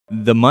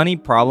the money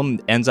problem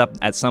ends up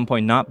at some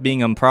point not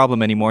being a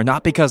problem anymore,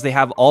 not because they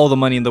have all the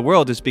money in the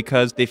world, it's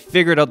because they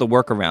figured out the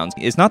workarounds.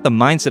 It's not the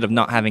mindset of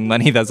not having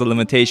money that's a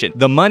limitation.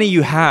 The money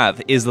you have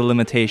is the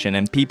limitation,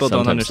 and people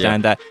don't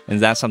understand that,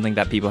 and that's something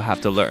that people have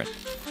to learn.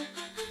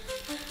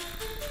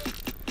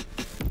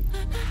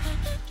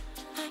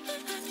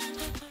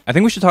 I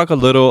think we should talk a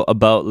little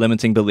about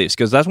limiting beliefs,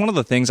 because that's one of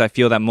the things I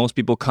feel that most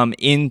people come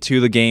into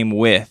the game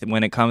with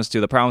when it comes to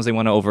the problems they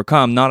want to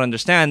overcome, not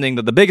understanding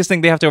that the biggest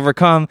thing they have to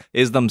overcome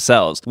is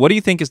themselves. What do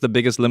you think is the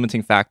biggest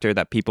limiting factor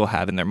that people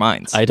have in their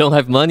minds? I don't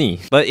have money.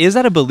 But is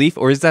that a belief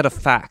or is that a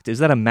fact? Is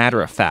that a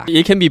matter of fact?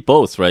 It can be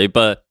both, right?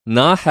 But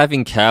not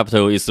having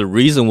capital is the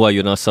reason why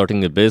you're not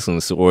starting a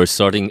business or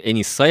starting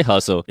any side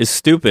hustle. It's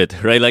stupid,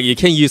 right? Like, you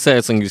can't use that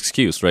as an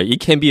excuse, right? It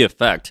can be a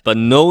fact, but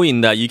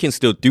knowing that you can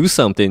still do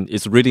something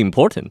is really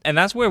important. And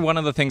that's where one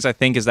of the things I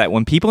think is that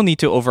when people need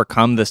to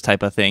overcome this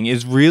type of thing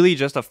is really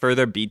just a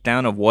further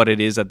beatdown of what it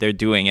is that they're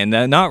doing, and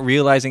they're not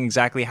realizing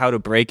exactly how to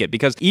break it.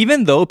 Because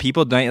even though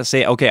people might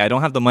say, okay, I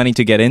don't have the money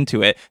to get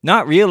into it,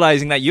 not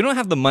realizing that you don't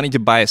have the money to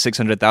buy a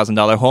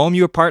 $600,000 home,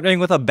 you're partnering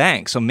with a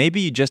bank. So maybe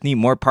you just need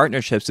more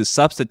partnerships to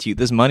substitute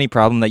this money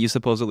problem that you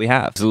supposedly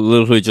have. It's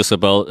literally just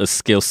about a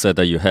skill set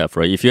that you have,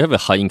 right? If you have a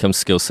high income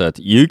skill set,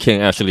 you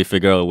can actually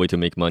figure out a way to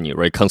make money,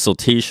 right?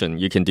 Consultation,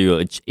 you can do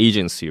an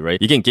agency, right?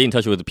 You can get in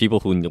touch with the people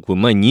who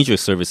might need your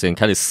service and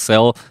kind of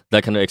sell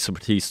that kind of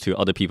expertise to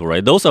other people,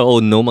 right? Those are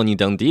all no money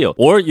done deal.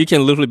 Or you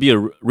can literally be a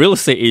real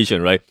estate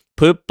agent, right?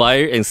 Put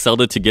buyer and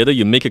seller together,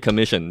 you make a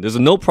commission. There's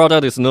no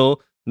product, there's no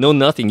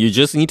nothing. You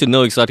just need to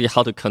know exactly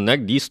how to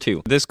connect these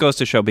two. This goes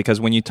to show, because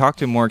when you talk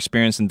to more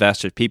experienced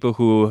investors, people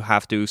who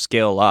have to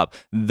scale up,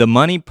 the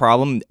money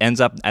problem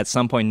ends up at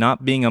some point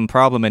not being a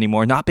problem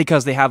anymore, not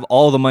because they have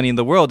all the money in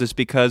the world, it's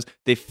because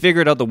they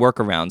figured out the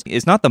workarounds.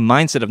 It's not the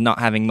mindset of not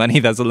having money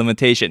that's a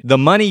limitation. The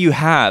money you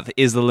have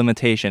is the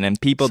limitation, and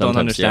people don't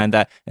understand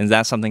that, and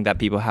that's something that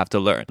people have to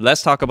learn.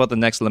 Let's talk about the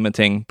next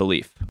limiting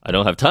belief. I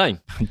don't have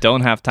time.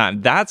 Don't have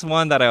time. That's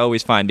one that I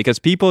always find, because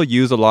people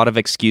use a lot of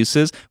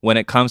excuses when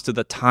it comes to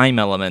the time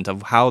element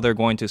of how they're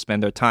going to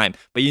spend their time.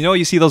 But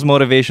you see those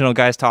motivational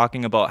guys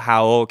talking about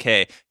how,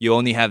 okay, you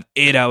only have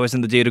 8 hours in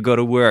the day to go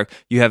to work,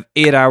 you have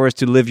 8 hours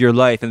to live your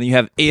life, and then you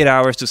have 8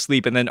 hours to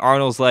sleep. And then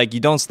Arnold's like,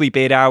 you don't sleep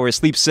 8 hours,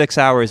 sleep 6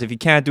 hours. If you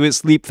can't do it,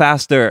 sleep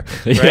faster.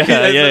 Right?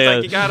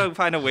 Like, you gotta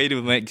find a way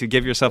to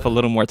give yourself a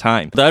little more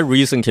time. That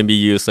reason can be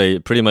used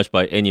pretty much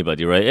by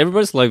anybody, right?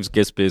 Everybody's life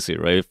gets busy,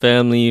 right?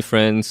 Family,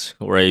 friends,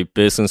 right?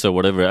 Business or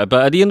whatever.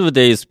 But at the end of the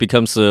day, it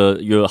becomes how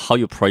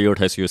you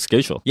prioritize your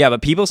schedule. Yeah,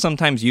 but people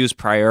sometimes use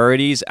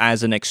priorities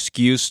as an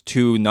excuse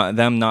to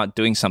them not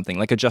doing something,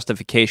 like a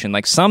justification.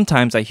 Like,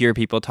 sometimes I hear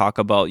people talk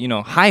about,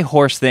 high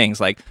horse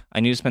things like, I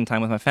need to spend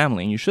time with my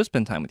family, and you should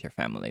spend time with your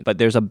family. But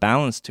there's a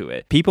balance to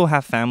it. People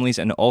have families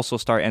and also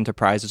start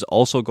enterprises,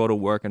 also go to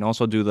work, and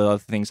also do the other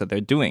things that they're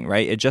doing,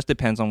 right? It just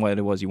depends on what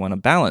it was you want to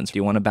balance. Do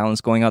you want to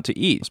balance going out to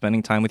eat,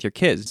 spending time with your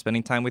kids,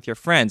 spending time with your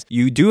friends?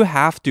 You do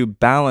have to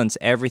balance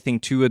everything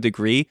to a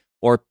degree,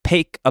 or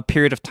take a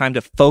period of time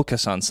to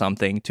focus on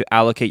something to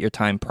allocate your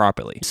time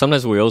properly.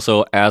 Sometimes we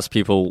also ask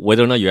people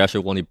whether or not you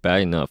actually want it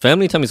bad enough.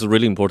 Family time is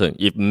really important.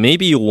 If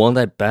maybe you want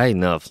that bad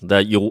enough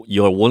that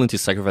you're willing to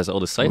sacrifice all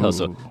the side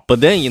hustle.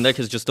 But then in that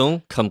case, just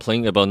don't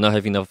complain about not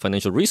having enough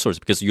financial resource,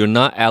 because you're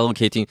not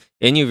allocating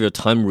any of your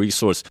time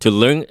resource to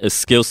learn a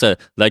skill set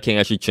that can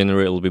actually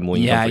generate a little bit more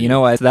income. Yeah, you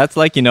know what? That's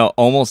like,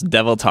 almost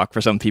devil talk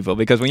for some people,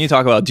 because when you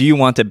talk about, do you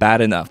want it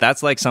bad enough?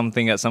 That's like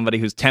something that somebody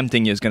who's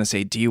tempting you is going to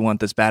say, do you want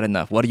this bad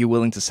enough? What are you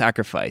willing to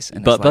sacrifice?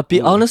 And but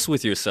be honest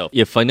with yourself.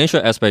 If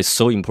financial aspect is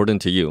so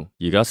important to you,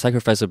 you gotta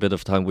sacrifice a bit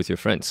of time with your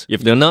friends.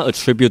 If they're not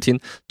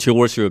attributing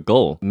towards your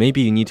goal,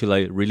 maybe you need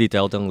to really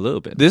dial down a little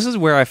bit. This is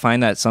where I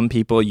find that some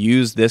people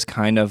use this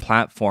kind of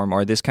platform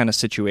or this kind of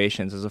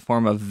situations as a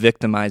form of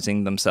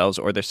victimizing themselves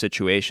or their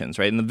situations,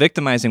 right? And the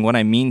victimizing, what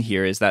I mean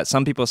here is that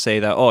some people say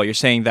that, oh, you're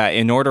saying that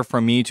in order for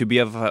me to be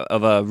of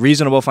a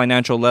reasonable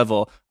financial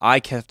level,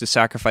 I have to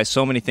sacrifice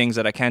so many things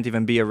that I can't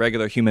even be a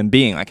regular human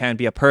being. I can't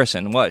be a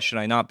person. What? Should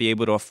I not be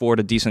able to afford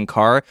a decent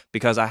car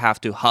because I have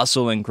to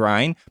hustle and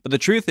grind? But the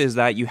truth is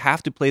that you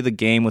have to play the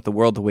game with the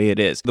world the way it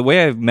is. The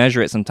way I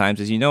measure it sometimes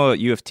is, at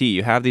U of T,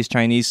 you have these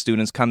Chinese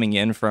students coming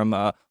in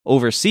from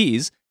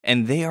overseas,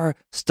 and they are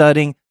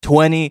studying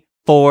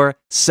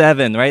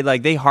 24/7, right?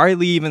 Like, they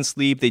hardly even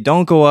sleep. They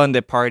don't go out and they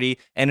party.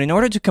 And in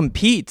order to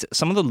compete,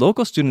 some of the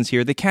local students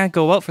here, they can't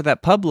go out for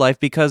that pub life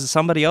because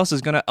somebody else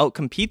is going to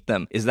outcompete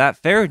them. Is that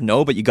fair?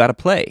 No, but you got to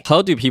play.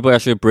 How do people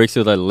actually break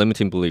through that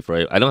limiting belief,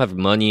 right? I don't have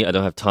money. I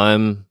don't have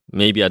time.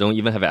 Maybe I don't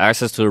even have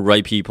access to the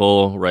right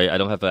people, right? I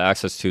don't have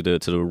access to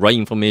the right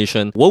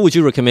information. What would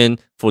you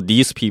recommend for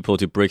these people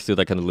to break through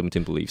that kind of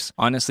limiting beliefs?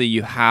 Honestly,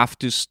 you have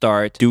to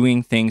start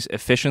doing things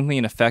efficiently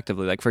and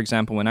effectively. Like, for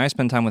example, when I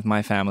spend time with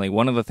my family,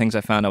 one of the things I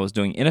found I was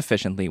doing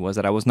inefficiently was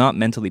that I was not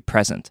mentally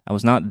present. I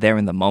was not there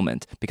in the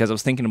moment because I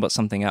was thinking about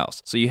something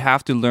else. So you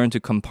have to learn to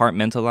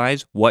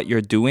compartmentalize what you're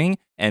doing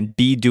and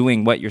be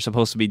doing what you're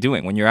supposed to be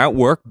doing. When you're at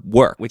work,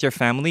 work. With your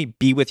family,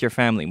 be with your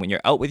family. When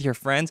you're out with your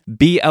friends,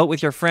 be out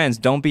with your friends.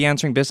 Don't be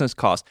answering business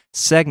calls.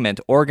 Segment,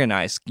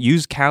 organize,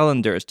 use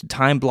calendars to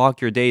time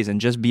block your days and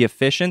just be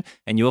efficient,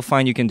 and you'll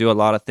find you can do a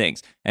lot of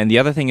things. And the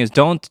other thing is,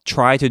 don't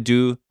try to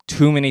do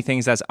too many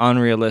things that's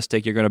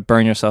unrealistic. You're going to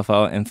burn yourself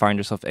out and find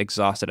yourself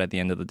exhausted at the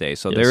end of the day.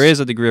 So there is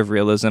a degree of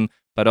realism,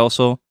 but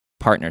also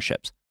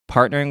partnerships.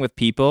 Partnering with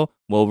people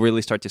will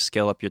really start to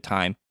scale up your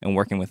time and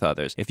working with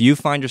others. If you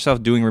find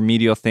yourself doing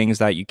remedial things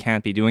that you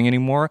can't be doing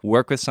anymore,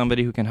 work with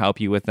somebody who can help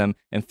you with them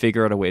and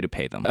figure out a way to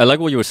pay them. I like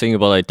what you were saying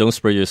about like don't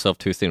spread yourself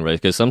too thin, right?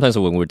 Because sometimes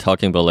when we're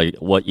talking about like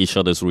what each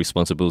other's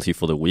responsibility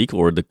for the week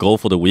or the goal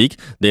for the week,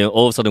 then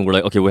all of a sudden we're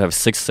like, okay, we have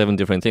 6-7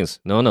 different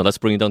things. No, let's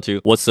bring it down to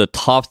what's the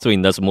top 3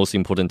 that's most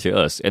important to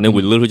us. And then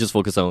we literally just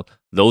focus on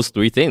those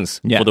 3 things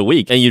for the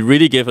week. And you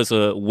really give us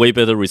a way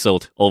better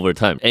result over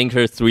time.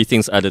 Anchor 3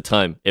 things at a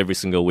time every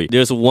single week.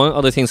 There's one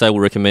other thing I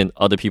would recommend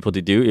other people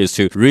to do is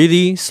to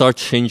really start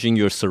changing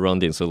your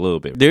surroundings a little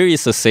bit. There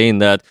is a saying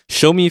that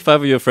show me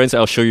 5 of your friends,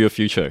 I'll show you a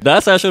future.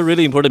 That's actually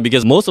really important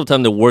because most of the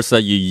time the words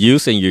that you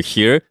use and you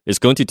hear is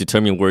going to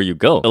determine where you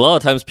go. A lot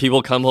of times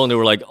people come home and they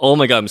were like, oh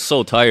my God, I'm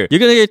so tired. You're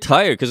going to get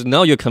tired because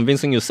now you're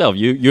convincing yourself.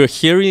 You're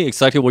hearing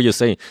exactly what you're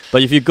saying.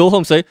 But if you go home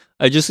and say,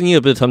 I just need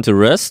a bit of time to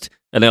rest,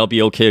 and I'll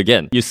be okay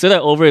again. You say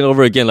that over and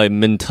over again, like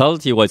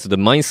mentality-wise, the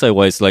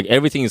mindset-wise, like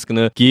everything is going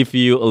to give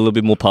you a little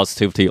bit more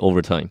positivity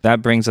over time.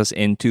 That brings us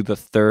into the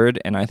third,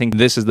 and I think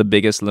this is the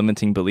biggest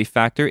limiting belief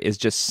factor, is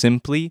just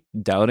simply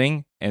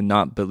doubting and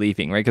not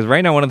believing, right? Because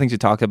right now, one of the things you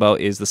talked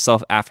about is the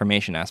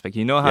self-affirmation aspect.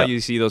 You know how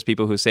you see those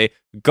people who say,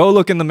 go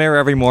look in the mirror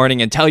every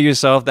morning and tell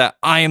yourself that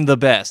I am the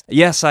best.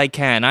 Yes, I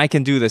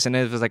can do this. And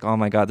it was like, oh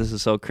my God, this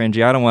is so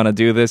cringy. I don't want to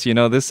do this. You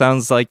know, this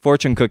sounds like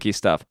fortune cookie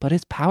stuff, but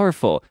it's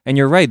powerful. And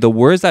you're right. The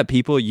words that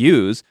people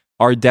use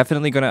are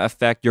definitely going to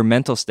affect your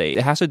mental state.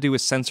 It has to do with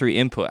sensory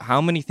input.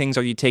 How many things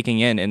are you taking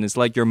in? And it's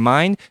like your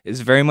mind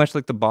is very much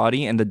like the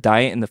body and the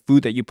diet and the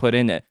food that you put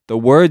in it. The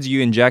words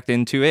you inject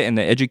into it and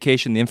the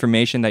education, the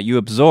information that you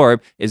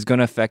absorb is going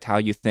to affect how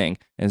you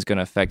think and it's going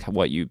to affect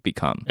what you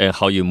become. And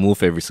how you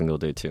move every single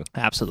day too.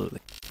 Absolutely.